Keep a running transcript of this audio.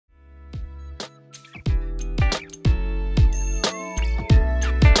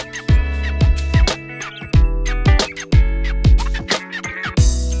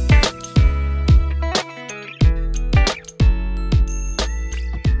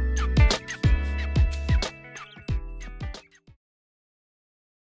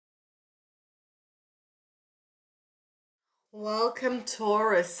Welcome,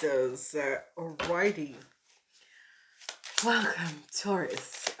 Tauruses. Alrighty. Welcome,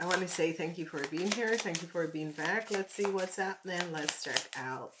 Taurus. I want to say thank you for being here. Thank you for being back. Let's see what's happening. Let's check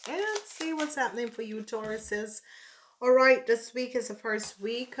out and see what's happening for you, Tauruses. Alright, this week is the first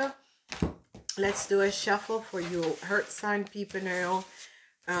week. Let's do a shuffle for you, Earth sign people now.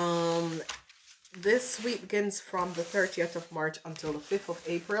 This week begins from the 30th of March until the 5th of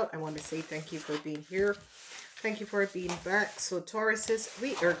April. I want to say thank you for being here. Thank you for being back. So Tauruses,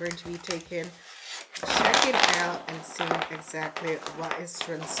 we are going to be checking out and seeing exactly what is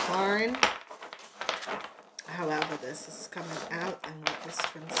transpiring. However, this is coming out and what is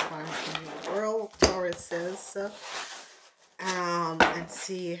transpiring in your world, Tauruses. And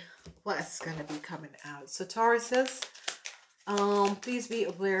see what's going to be coming out. So Tauruses, please be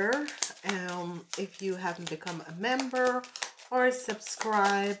aware, if you haven't become a member or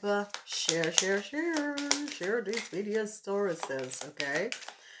subscribe, share these videos, Tauruses, okay?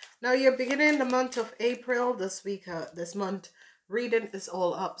 Now you're beginning the month of April. This week, this month, reading is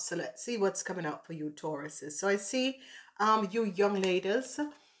all up. So let's see what's coming out for you, Tauruses. So I see you young ladies,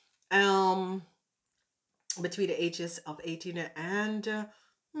 between the ages of 18 and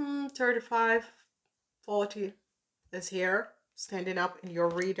 35, 40 is here, standing up in your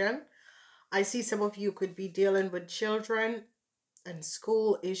reading. I see some of you could be dealing with children and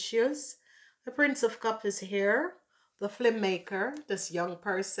school issues. The Prince of Cups is here. The Flame Maker, this young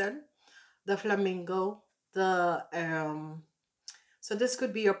person. The Flamingo. The so this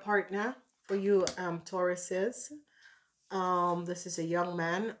could be your partner for you, Tauruses. This is a young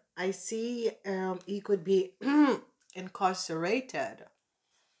man. I see he could be incarcerated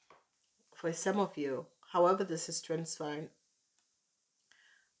for some of you. However, this is transpiring.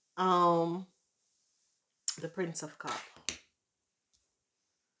 The Prince of Cups.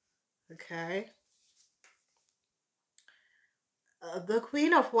 Okay. The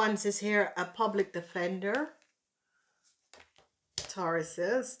Queen of Wands is here, a public defender.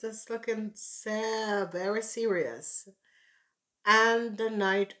 Tauruses, this looking so very serious. And the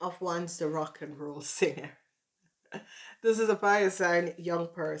Knight of Wands, the rock and roll singer. This is a fire sign young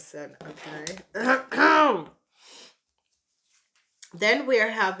person, okay? Then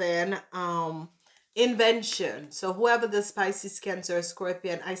we're having invention. So whoever the Pisces, Cancer, or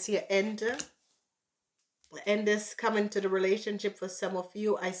Scorpion, I see an end. End is coming to the relationship for some of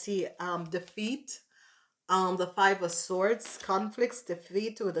you. I see defeat. The Five of Swords, conflicts,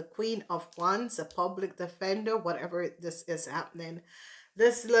 defeat with the Queen of Wands, a public defender, whatever this is happening.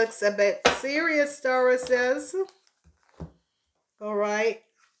 This looks a bit serious, Tauruses. All right.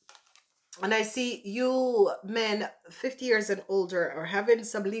 And I see you men 50 years and older are having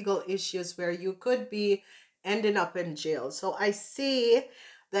some legal issues where you could be ending up in jail. So I see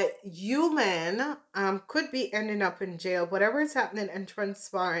that you men could be ending up in jail, whatever is happening and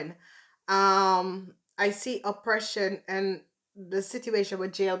transpiring. I see oppression and the situation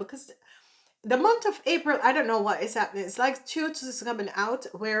with jail, because the month of April, I don't know what is happening. It's like truth is coming out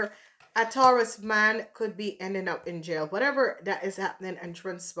where a Taurus man could be ending up in jail, whatever that is happening and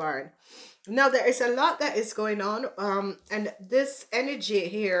transpiring. Now, there is a lot that is going on, and this energy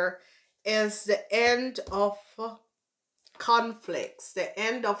here is the end of conflicts, the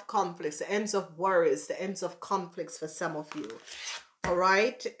end of conflicts, the ends of worries, the ends of conflicts for some of you. All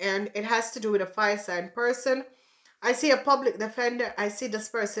right, and it has to do with a fire sign person. I see a public defender. I see this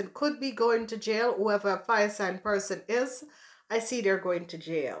person could be going to jail. Whoever a fire sign person is, I see they're going to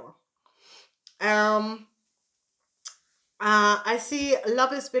jail. I see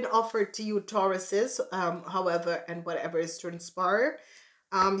love has been offered to you, Tauruses. However, and whatever is transpired,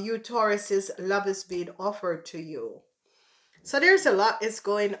 you Tauruses, love is being offered to you. So there's a lot is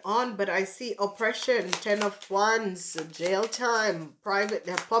going on, but I see oppression, 10 of Wands, jail time, private,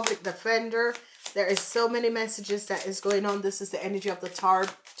 the public defender. There is so many messages that is going on. This is the energy of the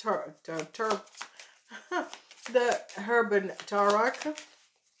the Urban Tarot.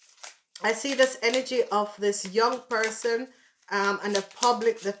 I see this energy of this young person and a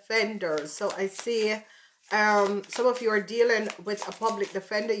public defender. So I see some of you are dealing with a public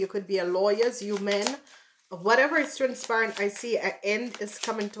defender. You could be a lawyer, you men. Whatever is transpiring, I see an end is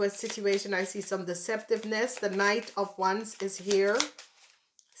coming to a situation. I see some deceptiveness. The Knight of Wands is here.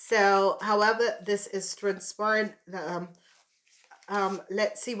 So, however this is transpiring,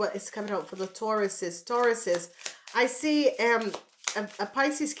 let's see what is coming out for the Tauruses. Tauruses, I see a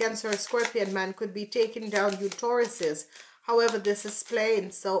Pisces, Cancer, or Scorpion man could be taking down you Tauruses. However, this is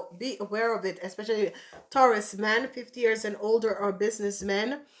plain, so be aware of it, especially Taurus man, 50 years and older, or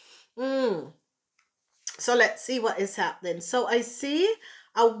businessmen. So let's see what is happening. So I see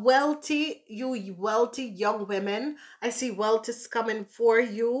A wealthy, you wealthy young women, I see wealth is coming for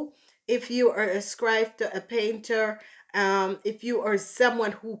you. If you are a scribe, a painter, if you are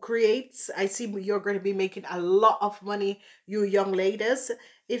someone who creates, I see you're going to be making a lot of money, you young ladies.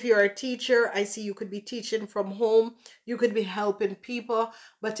 If you're a teacher, I see you could be teaching from home. You could be helping people,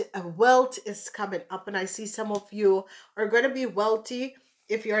 but wealth is coming up, and I see some of you are going to be wealthy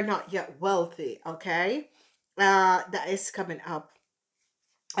if you're not yet wealthy. Okay, that is coming up.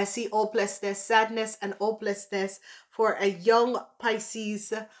 I see hopelessness, sadness, and hopelessness for a young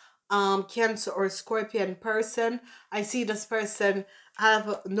Pisces, Cancer, or Scorpion person. I see this person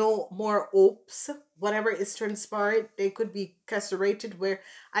have no more hopes. Whatever is transpired, they could be castrated. Where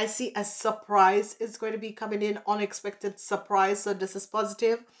I see a surprise is going to be coming in, unexpected surprise. So this is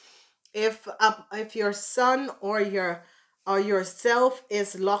positive. If your son or yourself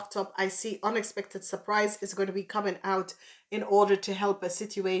is locked up, I see unexpected surprise is going to be coming out in order to help a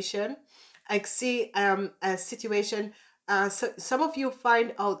situation. I see a situation. So some of you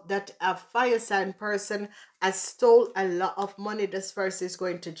find out that a fire sign person has stole a lot of money. This person is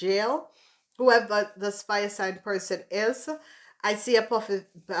going to jail. Whoever this fire sign person is, I see a public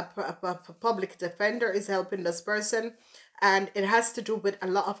defender is helping this person, and it has to do with a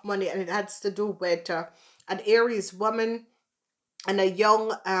lot of money, and it has to do with an Aries woman and a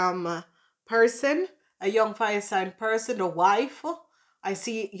young person, a young fire sign person, a wife. I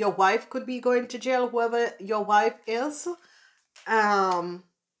see your wife could be going to jail, whoever your wife is. And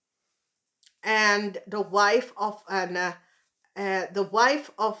the wife of an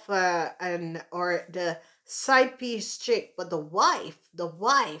or the side piece chick, but the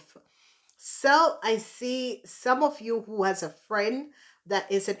wife. So I see some of you who has a friend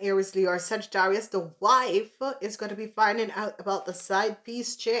that is an Aries, Leo, or Sagittarius. The wife is going to be finding out about the side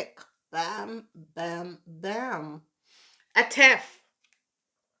piece chick. Bam, bam, bam. A theft.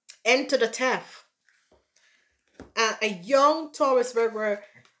 Enter the theft. A young Taurus, Virgo,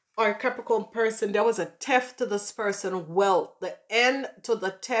 or Capricorn person, there was a theft to this person's wealth. The end to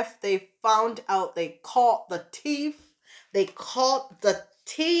the theft, they found out, they caught the thief. They caught the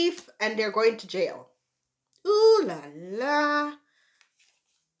thief, and they're going to jail. Ooh la la.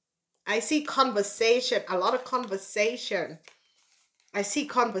 I see conversation, a lot of conversation. I see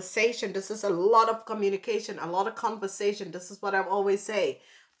conversation. This is a lot of communication, a lot of conversation. This is what I always say.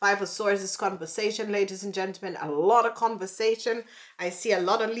 Five of Swords is conversation, ladies and gentlemen. A lot of conversation. I see a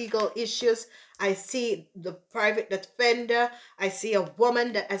lot of legal issues. I see the private defender. I see a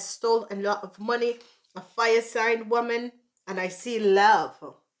woman that has stolen a lot of money. A fire sign woman. And I see love.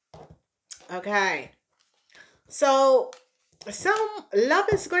 Okay. So some love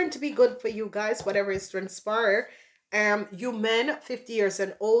is going to be good for you guys, whatever is transpire. You men 50 years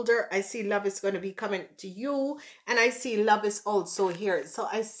and older, I see love is going to be coming to you, and I see love is also here. So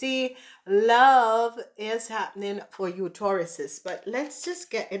I see love is happening for you Tauruses. But let's just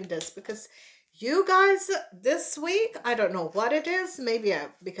get in this, because you guys this week, I don't know what it is, maybe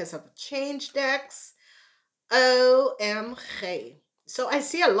because of change decks. OMG. So I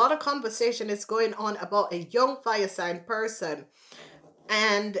see a lot of conversation is going on about a young fire sign person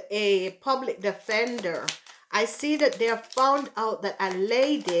and a public defender. I see that they have found out that a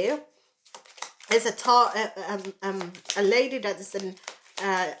lady is a lady that is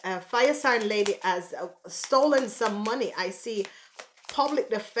a fire sign lady has stolen some money. I see public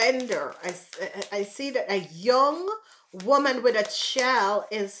defender. I see that a young woman with a child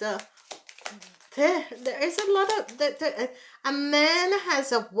is there is a lot of a man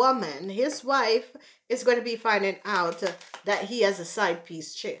has a woman. His wife is going to be finding out that he has a side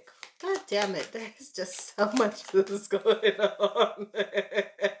piece chick. God damn it. There's just so much that is going on.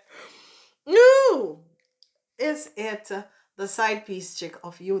 No! Is it the side piece chick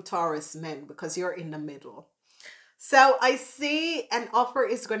of you Taurus men? Because you're in the middle. So I see an offer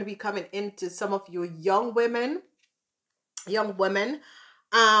is going to be coming into some of you young women.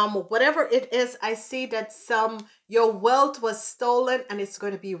 Whatever it is, I see that your wealth was stolen and it's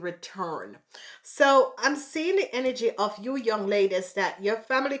going to be returned. So I'm seeing the energy of you young ladies that your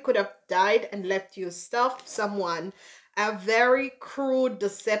family could have died and left you stuff. Someone, a very crude,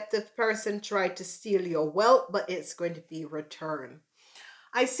 deceptive person tried to steal your wealth, but it's going to be returned.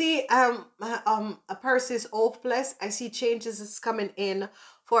 I see a person is hopeless. I see changes is coming in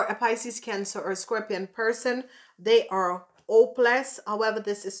for a Pisces, Cancer, or Scorpion person. They are hopeless. However,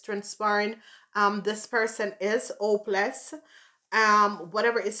 this is transpiring. This person is hopeless.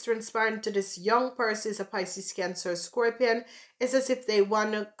 Whatever is transpiring to this young person is a Pisces, Cancer, Scorpion. It's as if they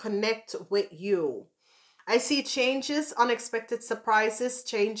want to connect with you. I see changes, unexpected surprises,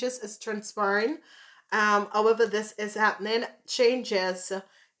 changes is transpiring. However this is happening, changes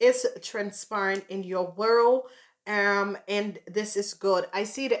is transpiring in your world, and this is good. I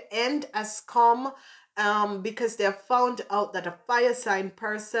see the end has come, because they have found out that a fire sign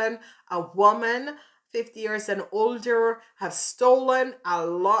person, a woman 50 years and older, have stolen a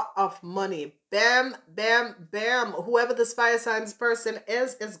lot of money. Bam, bam, bam. Whoever this fire signs person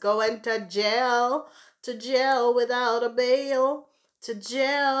is going to jail. To jail without a bail. To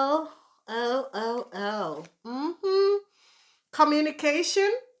jail. Oh, oh, oh.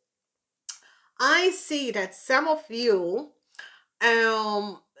 Communication. I see that some of you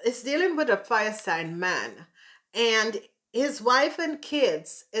is dealing with a fire sign man, and his wife and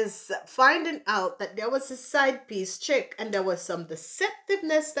kids is finding out that there was a side piece chick and there was some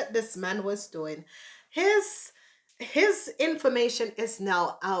deceptiveness that this man was doing. His information is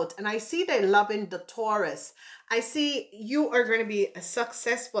now out, and I see they loving the Taurus. I see you are going to be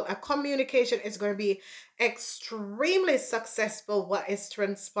successful. A communication is going to be extremely successful, what is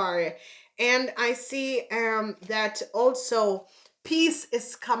transpiring. And I see that also peace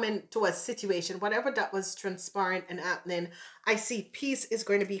is coming to a situation. Whatever that was transpiring and happening, I see peace is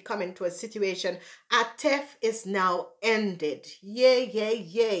going to be coming to a situation. A theft is now ended. Yay, yay,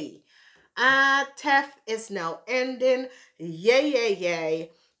 yay. Theft is now ending. Yay, yay,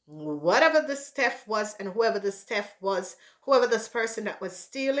 yay. Whatever this theft was, and whoever this theft was, whoever this person that was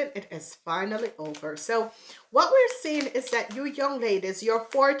stealing, it is finally over. So what we're seeing is that you young ladies, your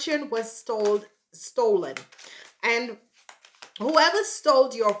fortune was stolen. And whoever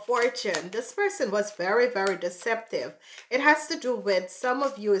stole your fortune, this person was very, very deceptive. It has to do with, some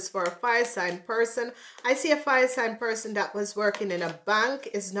of you is for a fire sign person. I see a fire sign person that was working in a bank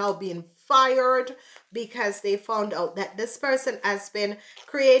is now being fired because they found out that this person has been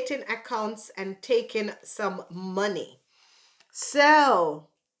creating accounts and taking some money. So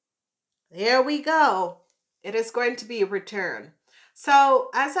there we go. It is going to be returned. So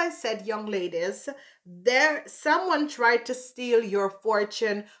as I said, young ladies, someone tried to steal your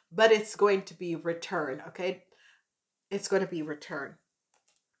fortune, but it's going to be returned. Okay, it's going to be returned.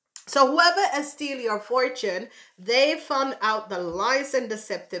 So whoever has steal your fortune, they found out the lies and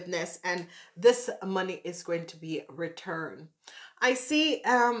deceptiveness, and this money is going to be returned. I see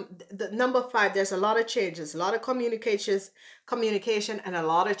the number 5, there's a lot of changes, a lot of communication, and a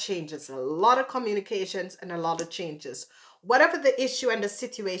lot of changes, a lot of communications and a lot of changes. Whatever the issue and the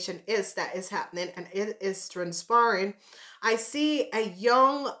situation is that is happening and it is transpiring, I see a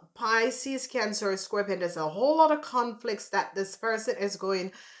young Pisces, Cancer, Scorpion. There's a whole lot of conflicts that this person is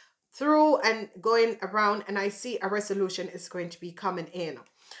going through and going around, and I see a resolution is going to be coming in.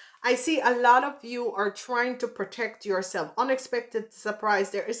 I see a lot of you are trying to protect yourself. Unexpected surprise.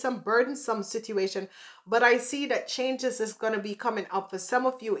 There is some burdensome situation, but I see that changes is going to be coming up for some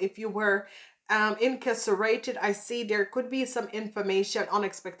of you. If you were incarcerated, I see there could be some information,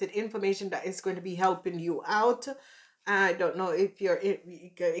 unexpected information that is going to be helping you out. I don't know if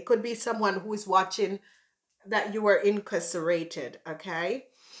it could be someone who is watching that you were incarcerated. Okay.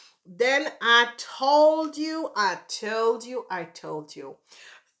 Then I told you. I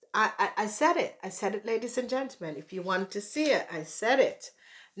said it. I said it, ladies and gentlemen. If you want to see it, I said it.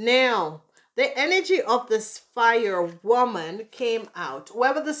 Now, the energy of this fire woman came out.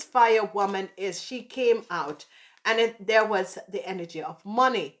 Whoever this fire woman is, she came out. And there was the energy of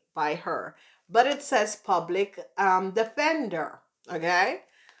money by her. But it says public defender. Okay?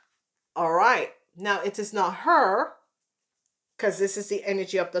 All right. Now, it is not her, because this is the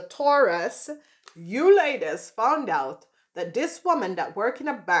energy of the Taurus. You ladies found out that this woman that work in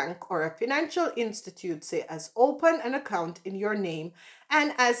a bank or a financial institute, say, has opened an account in your name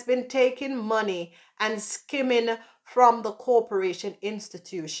and has been taking money and skimming from the corporation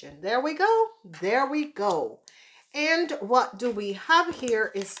institution. There we go. There we go. And what do we have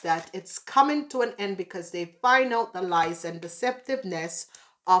here is that it's coming to an end because they find out the lies and deceptiveness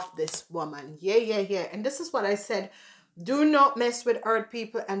of this woman. Yeah, yeah, yeah. And this is what I said. Do not mess with earth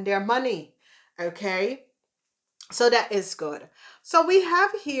people and their money. Okay? So that is good. So we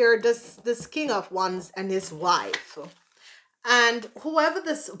have here this King of Wands and his wife. And whoever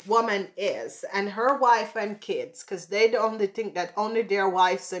this woman is, and her wife and kids, because they only think that only their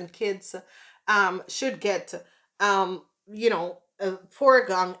wives and kids should get, you know,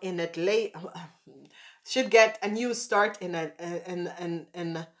 foregone in it late, should get a new start in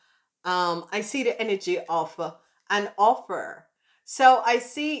I see the energy of an offer. So I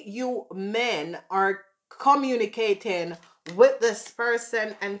see you men are communicating with this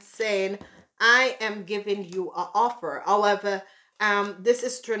person and saying, I am giving you an offer. However, this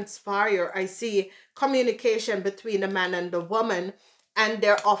is transpire. I see communication between the man and the woman, and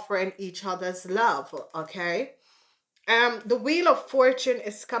they're offering each other's love, okay? The Wheel of Fortune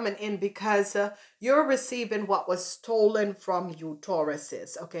is coming in because you're receiving what was stolen from you,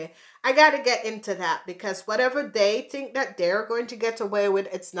 Tauruses, okay? I got to get into that because whatever they think that they're going to get away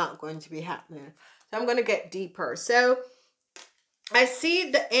with, it's not going to be happening. So I'm going to get deeper. So I see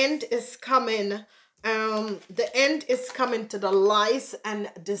the end is coming. The end is coming to the lies and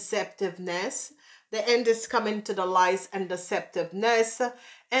deceptiveness. The end is coming to the lies and deceptiveness.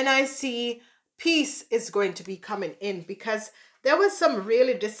 And I see peace is going to be coming in because there was some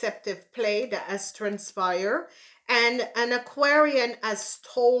really deceptive play that has transpired, and an Aquarian has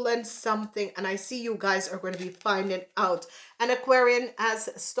stolen something, and I see you guys are going to be finding out. An Aquarian has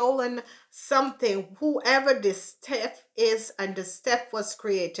stolen something, whoever this theft is, and this theft was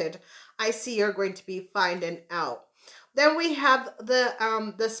created, I see you're going to be finding out. Then we have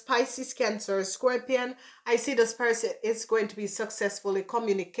the Pisces, Cancer, Scorpion. I see this person is going to be successfully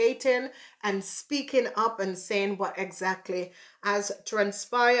communicating and speaking up and saying what exactly has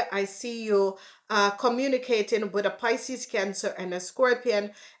transpired. I see you communicating with a Pisces, Cancer, and a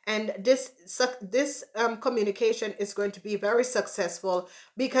Scorpion, and this communication is going to be very successful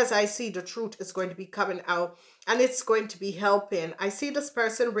because I see the truth is going to be coming out and it's going to be helping. I see this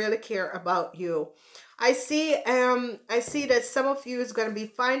person really care about you. I see that some of you is going to be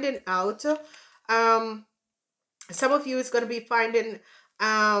finding out, some of you is going to be finding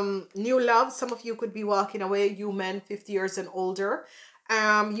new love. Some of you could be walking away, you men 50 years and older.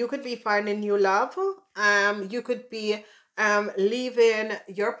 You could be finding new love. You could be leaving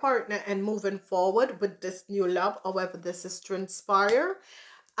your partner and moving forward with this new love, however this is transpire.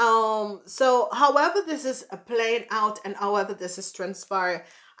 So however this is playing out and however this is transpiring,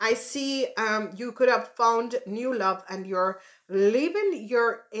 I see you could have found new love and you're leaving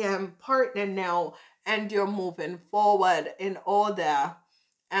your partner now and you're moving forward in order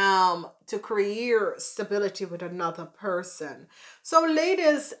to create stability with another person. So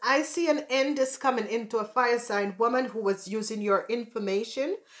ladies, I see an end is coming into a fire sign woman who was using your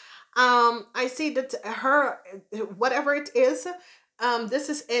information. I see that her, whatever it is, this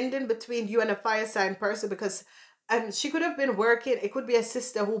is ending between you and a fire sign person because she could have been working. It could be a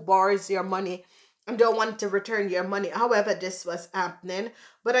sister who borrows your money and don't want to return your money. However, this was happening,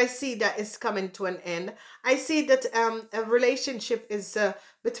 but I see that it's coming to an end. I see that a relationship is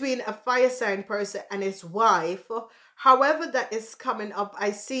between a fire sign person and his wife. However, that is coming up.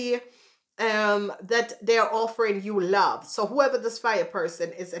 I see that they're offering you love. So whoever this fire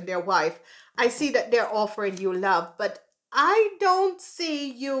person is and their wife, I see that they're offering you love, but I don't see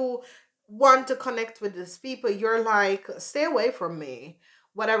you want to connect with these people. You're like, stay away from me,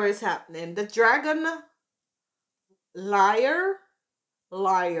 whatever is happening. The dragon liar,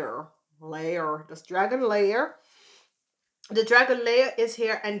 this dragon layer, the dragon layer is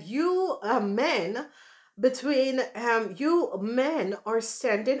here, and you men, between you men are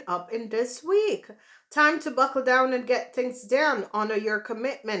standing up in this week. Time to buckle down and get things done. Honor your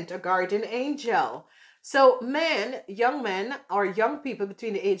commitment, a guardian angel. So men, young men, or young people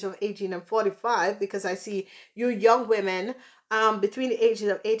between the age of 18 and 45, because I see you young women between the ages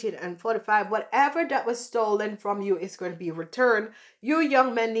of 18 and 45, whatever that was stolen from you is going to be returned. You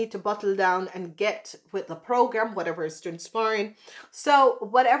young men need to buckle down and get with the program, whatever is transpiring. So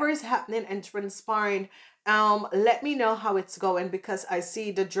whatever is happening and transpiring, let me know how it's going, because I see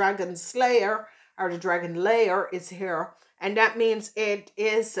the dragon slayer or the dragon layer is here, and that means it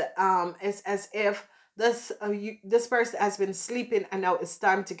is as if this person has been sleeping and now it's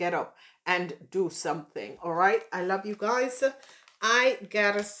time to get up and do something. All right, I love you guys. I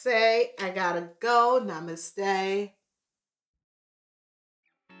gotta say, I gotta go. Namaste.